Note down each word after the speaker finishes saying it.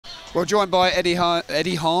Well, joined by Eddie Hearn.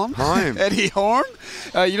 Eddie Hearn.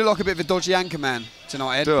 You look like a bit of a dodgy anchor man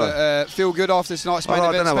tonight, Ed. But feel good after tonight's main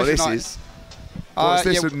event? I don't know what this is. What's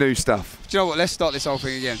this with new stuff? Do you know what? Let's start this whole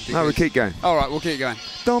thing again. No, we'll keep going. All right, we'll keep going.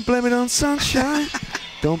 Don't blame it on sunshine.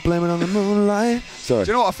 Don't blame it on the moonlight. Sorry.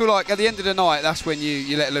 Do you know what? I feel like at the end of the night, that's when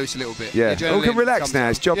you let loose a little bit. Yeah. We can relax now.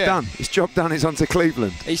 It's job done. It's job done. It's on to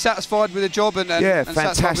Cleveland. Are you satisfied with the job and fantastic.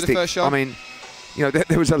 Satisfied with the first show? I mean, you know,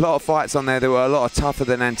 there was a lot of fights on there that were a lot tougher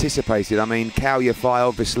than anticipated. I mean, Yafai,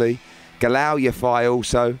 obviously. Yafai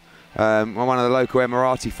also. One of the local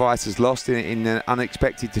Emirati fighters lost in an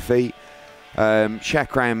unexpected defeat.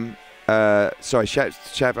 Rakhimov. I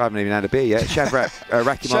haven't even had a beer yet.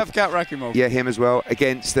 Rakhimov. Shavkat Rakhimov. Yeah, him as well.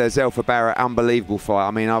 Against Zelfa Barrett. Unbelievable fight.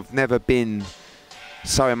 I mean, I've never been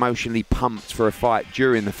so emotionally pumped for a fight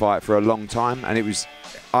during the fight for a long time. And it was,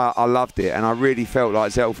 I loved it. And I really felt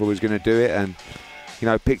like Zelfa was going to do it. And, you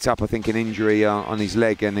know, picked up, I think, an injury on his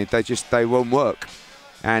leg. And they won't work.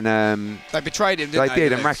 And they betrayed him, didn't they? They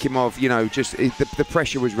did. And Rakhimov, you know, just the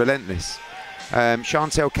pressure was relentless.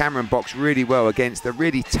 Chantelle Cameron boxed really well against a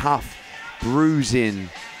really tough, bruising,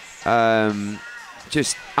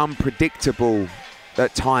 just unpredictable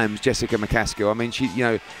at times Jessica McCaskill. I mean, she, you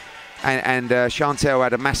know, and Chantelle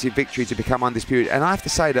had a massive victory to become undisputed. And I have to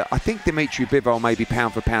say that I think Dmitry Bivol may be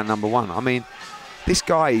pound for pound #1. I mean, this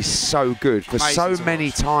guy is so good. For so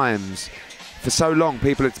many times, for so long,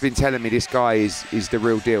 people have been telling me this guy is the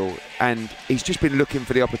real deal. And he's just been looking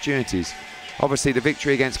for the opportunities. Obviously, the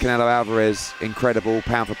victory against Canelo Alvarez, incredible,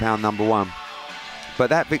 pound for pound #1.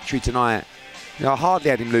 But that victory tonight, you know, I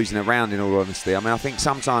hardly had him losing a round, in all honesty. I mean, I think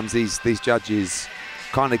sometimes these judges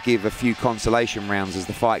kind of give a few consolation rounds as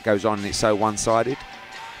the fight goes on and it's so one-sided.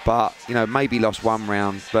 But, you know, maybe lost one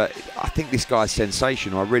round. But I think this guy's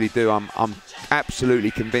sensational. I really do. I'm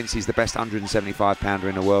absolutely convinced he's the best 175-pounder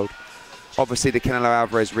in the world. Obviously, the Canelo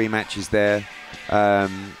Alvarez rematch is there.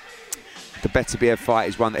 The Beterbiev fight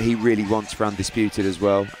is one that he really wants for Undisputed as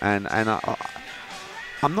well. And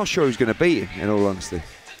I'm not sure who's going to beat him, in all honesty.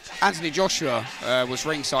 Anthony Joshua was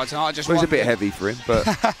ringside tonight. Well, he's a bit heavy for him, but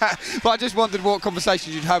but I just wondered what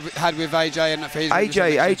conversations you'd had with AJ and for his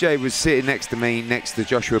AJ was sitting next to me, next to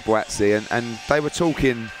Joshua Buatsi, and they were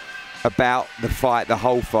talking about the fight, the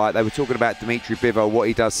whole fight. They were talking about Dmitry Bivol, what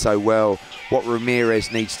he does so well, what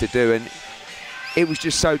Ramirez needs to do, and it was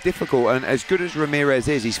just so difficult. And as good as Ramirez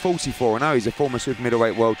is, he's 44 and 0, he's a former super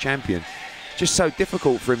middleweight world champion. Just so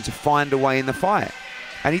difficult for him to find a way in the fight.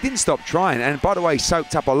 And he didn't stop trying. And by the way, he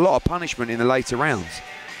soaked up a lot of punishment in the later rounds.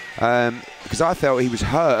 Because I felt he was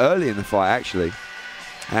hurt early in the fight, actually.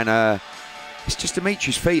 And it's just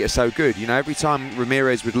Dimitri's feet are so good. You know, every time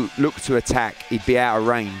Ramirez would look to attack, he'd be out of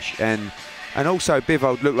range. And also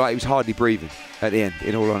Bivol looked like he was hardly breathing at the end,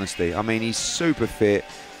 in all honesty. I mean, he's super fit.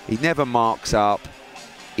 He never marks up.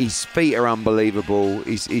 His feet are unbelievable.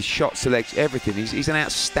 His shot selection, everything. He's an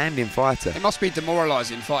outstanding fighter. It must be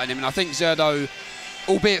demoralising fighting him. And I think Zurdo,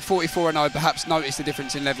 albeit 44 and 0, perhaps noticed the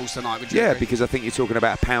difference in levels tonight. Would you agree? Because I think you're talking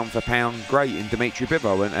about pound for pound great in Dmitry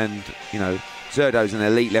Bivol. And you know, Zurdo's an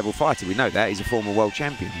elite level fighter. We know that. He's a former world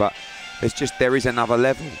champion. But there is another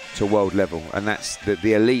level to world level, and that's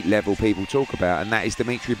the elite level people talk about, and that is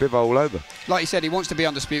Dmitry Bivol all over. Like you said, he wants to be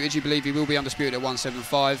undisputed. You believe he will be undisputed at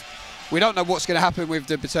 175. We don't know what's going to happen with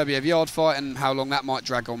the Beterbiev Yard fight and how long that might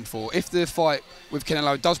drag on for. If the fight with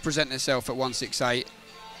Canelo does present itself at 168,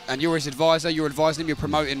 and you're his advisor, you're advising him, you're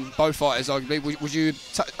promoting both fighters, arguably, would you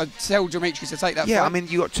tell Dmitry to take that fight? Yeah, I mean,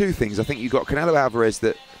 you've got two things. I think you've got Canelo Alvarez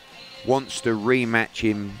that wants to rematch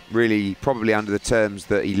him, really, probably under the terms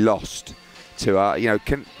that he lost to. You know,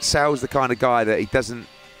 Sal's the kind of guy that he doesn't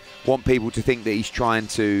want people to think that he's trying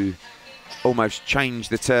to almost change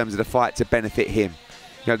the terms of the fight to benefit him.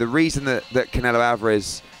 You know, the reason that Canelo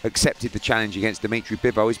Alvarez accepted the challenge against Dmitry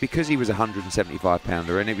Bivol is because he was a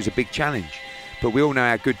 175-pounder and it was a big challenge. But we all know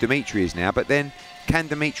how good Dmitry is now. But then, can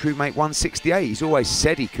Dmitry make 168? He's always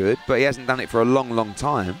said he could, but he hasn't done it for a long, long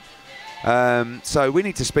time. So we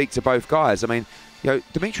need to speak to both guys. I mean, you know,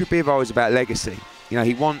 Dmitry Bivol is about legacy. You know,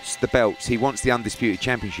 he wants the belts. He wants the Undisputed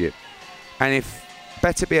Championship. And if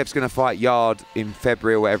Beterbiev's going to fight Yard in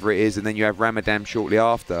February or whatever it is, and then you have Ramadan shortly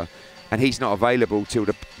after, and he's not available till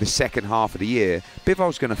the second half of the year,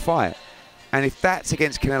 Bivol's going to fight. And if that's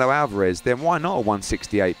against Canelo Alvarez, then why not a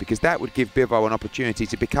 168? Because that would give Bivol an opportunity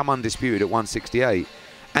to become undisputed at 168.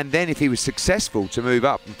 And then if he was successful, to move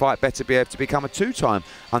up and fight Beterbiev to become a two-time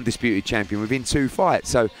undisputed champion within 2 fights.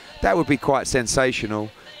 So that would be quite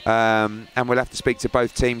sensational. And we'll have to speak to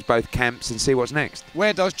both teams, both camps, and see what's next.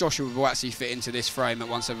 Where does Joshua Buatsi fit into this frame at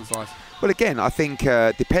 175? Well, again, I think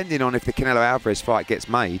depending on if the Canelo Alvarez fight gets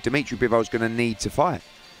made, Dmitry Bivol's going to need to fight.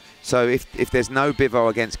 So if there's no Bivol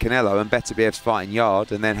against Canelo and Beterbiev's fighting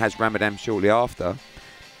Yard and then has Ramadan shortly after,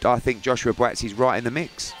 I think Joshua Buatsi's right in the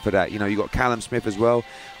mix for that. You know, you've got Callum Smith as well.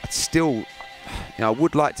 I'd still, you know, I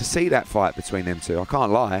would like to see that fight between them two. I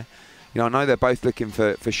can't lie. You know, I know they're both looking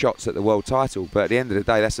for shots at the world title, but at the end of the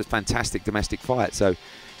day, that's a fantastic domestic fight. So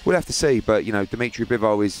we'll have to see. But, you know, Dmitry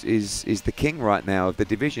Bivol is the king right now of the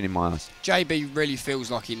division in my eyes. JB really feels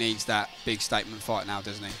like he needs that big statement fight now,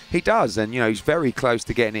 doesn't he? He does, and, you know, he's very close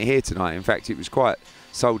to getting it here tonight. In fact, it was quite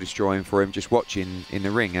soul-destroying for him just watching in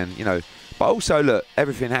the ring. And, you know, but also, look,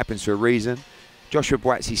 everything happens for a reason. Joshua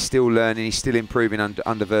Buatsi's still learning. He's still improving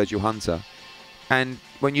under Virgil Hunter. And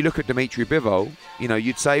when you look at Dmitry Bivol, you know,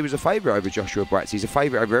 you'd say he was a favourite over Joshua Buatsi. He's a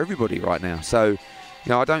favourite over everybody right now. So, you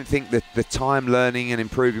know, I don't think that the time learning and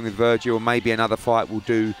improving with Virgil, or maybe another fight, will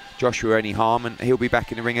do Joshua any harm, and he'll be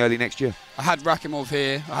back in the ring early next year. I had Rakhimov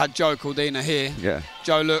here. I had Joe Cordina here. Yeah.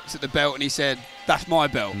 Joe looked at the belt and he said, "That's my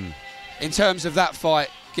belt." In terms of that fight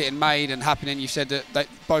getting made and happening, you said that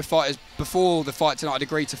both fighters before the fight tonight had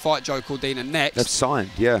agreed to fight Joe Cordina next. They've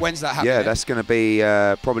signed, yeah. When's that happening? Yeah, that's going to be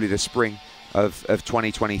probably the spring of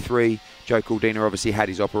 2023. Joe Cordina obviously had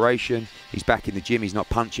his operation. He's back in the gym. He's not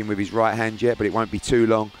punching with his right hand yet, but it won't be too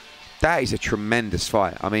long. That is a tremendous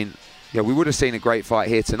fight. I mean, yeah, we would have seen a great fight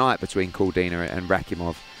here tonight between Cordina and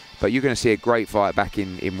Rakhimov, but you're going to see a great fight back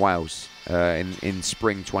in Wales in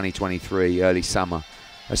spring 2023, early summer.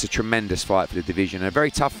 That's a tremendous fight for the division, and a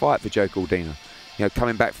very tough fight for Joe Cordina. You know,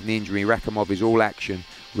 coming back from the injury, Rakhimov is all action,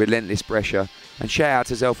 relentless pressure. And shout out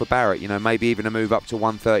to Zelfa Barrett, you know, maybe even a move up to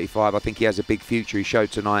 135. I think he has a big future. He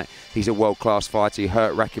showed tonight he's a world-class fighter. He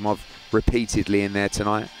hurt Rakhimov repeatedly in there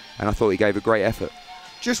tonight, and I thought he gave a great effort.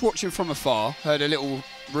 Just watching from afar, heard a little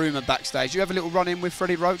rumour backstage. You have a little run-in with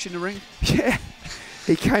Freddie Roach in the ring? Yeah,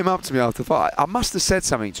 he came up to me after the fight. I must have said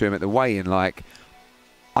something to him at the weigh-in, like,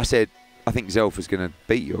 I said, I think Zelfa's going to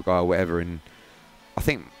beat your guy or whatever, and I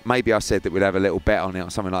think maybe I said that we'd have a little bet on it or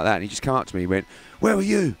something like that, and he just came up to me and went, "Where were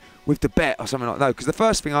you with the bet?" or something like that. No, because the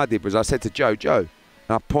first thing I did was I said to Joe, and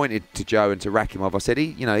I pointed to Joe and to Rakhimov. I said,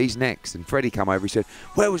 he's next. And Freddie came over. He said,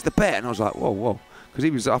 "Where was the bet?" And I was like, whoa,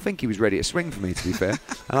 because I think he was ready to swing for me, to be fair.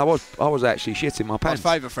 And I was actually shitting my pants.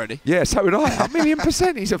 I favour Freddie. Yeah, so would I.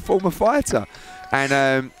 1,000,000%. He's a former fighter.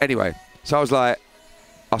 And anyway, so I was like,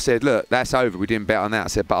 I said, "Look, that's over. We didn't bet on that." I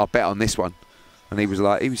said, "But I'll bet on this one." And he was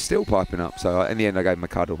like, he was still piping up. So in the end, I gave him a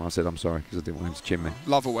cuddle. I said, "I'm sorry," because I didn't want him to chin me.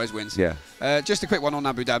 Love always wins. Yeah. Just a quick one on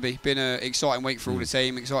Abu Dhabi. Been an exciting week for all the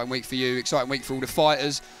team, exciting week for you, exciting week for all the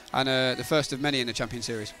fighters, and the first of many in the Champion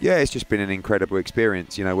Series. Yeah, it's just been an incredible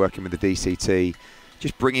experience, you know, working with the DCT,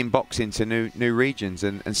 just bringing boxing to new regions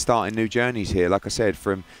and starting new journeys here. Like I said,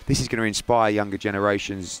 this is going to inspire younger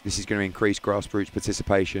generations, this is going to increase grassroots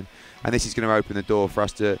participation, and this is going to open the door for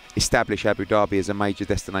us to establish Abu Dhabi as a major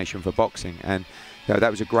destination for boxing. And you know, that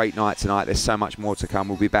was a great night tonight. There's so much more to come.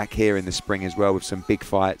 We'll be back here in the spring as well with some big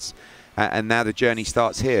fights. And now the journey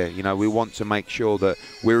starts here. You know, we want to make sure that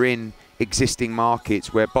we're in existing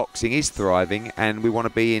markets where boxing is thriving, and we want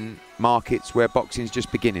to be in markets where boxing is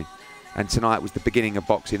just beginning. And tonight was the beginning of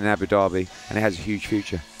boxing in Abu Dhabi, and it has a huge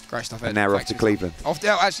future. Great stuff, Ed. And now we're off to Cleveland.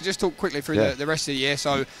 Actually, just talk quickly through the rest of the year.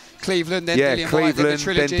 So Cleveland, then Dillian Cleveland, White, then the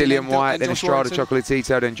trilogy, then Dillian White, then Josh Estrada Warrington.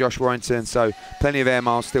 Chocolatito, then Josh Warrington. So plenty of air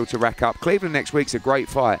miles still to rack up. Cleveland next week's a great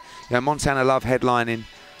fight. You know, Montana Love headlining.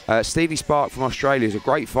 Stevie Spark from Australia is a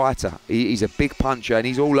great fighter. He's a big puncher, and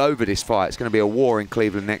he's all over this fight. It's going to be a war in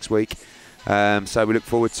Cleveland next week. So we look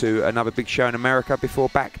forward to another big show in America before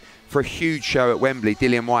back for a huge show at Wembley.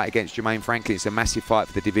 Dillian White against Jermaine Franklin. It's a massive fight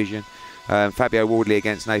for the division. Fabio Wardley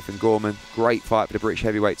against Nathan Gorman. Great fight for the British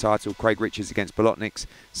heavyweight title. Craig Richards against Bolotniks.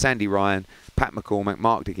 Sandy Ryan, Pat McCormack,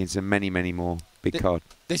 Mark Dickinson, and many, many more. Big card.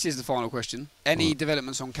 This is the final question. Any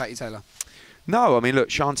developments on Katie Taylor? No, I mean, look,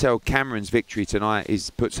 Chantelle Cameron's victory tonight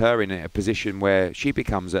puts her in a position where she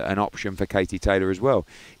becomes an option for Katie Taylor as well.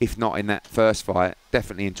 If not in that first fight,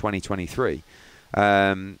 definitely in 2023.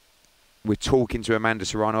 We're talking to Amanda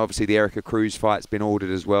Serrano. Obviously, the Erica Cruz fight's been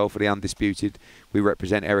ordered as well for the Undisputed. We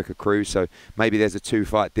represent Erica Cruz, so maybe there's a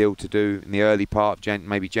 2-fight deal to do in the early part of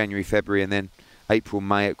maybe January, February, and then April,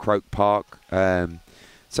 May at Croke Park.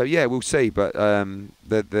 So, yeah, we'll see. But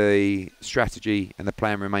the strategy and the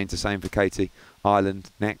plan remains the same for Katie.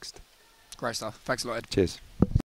 Ireland next. Great stuff. Thanks a lot, Ed. Cheers.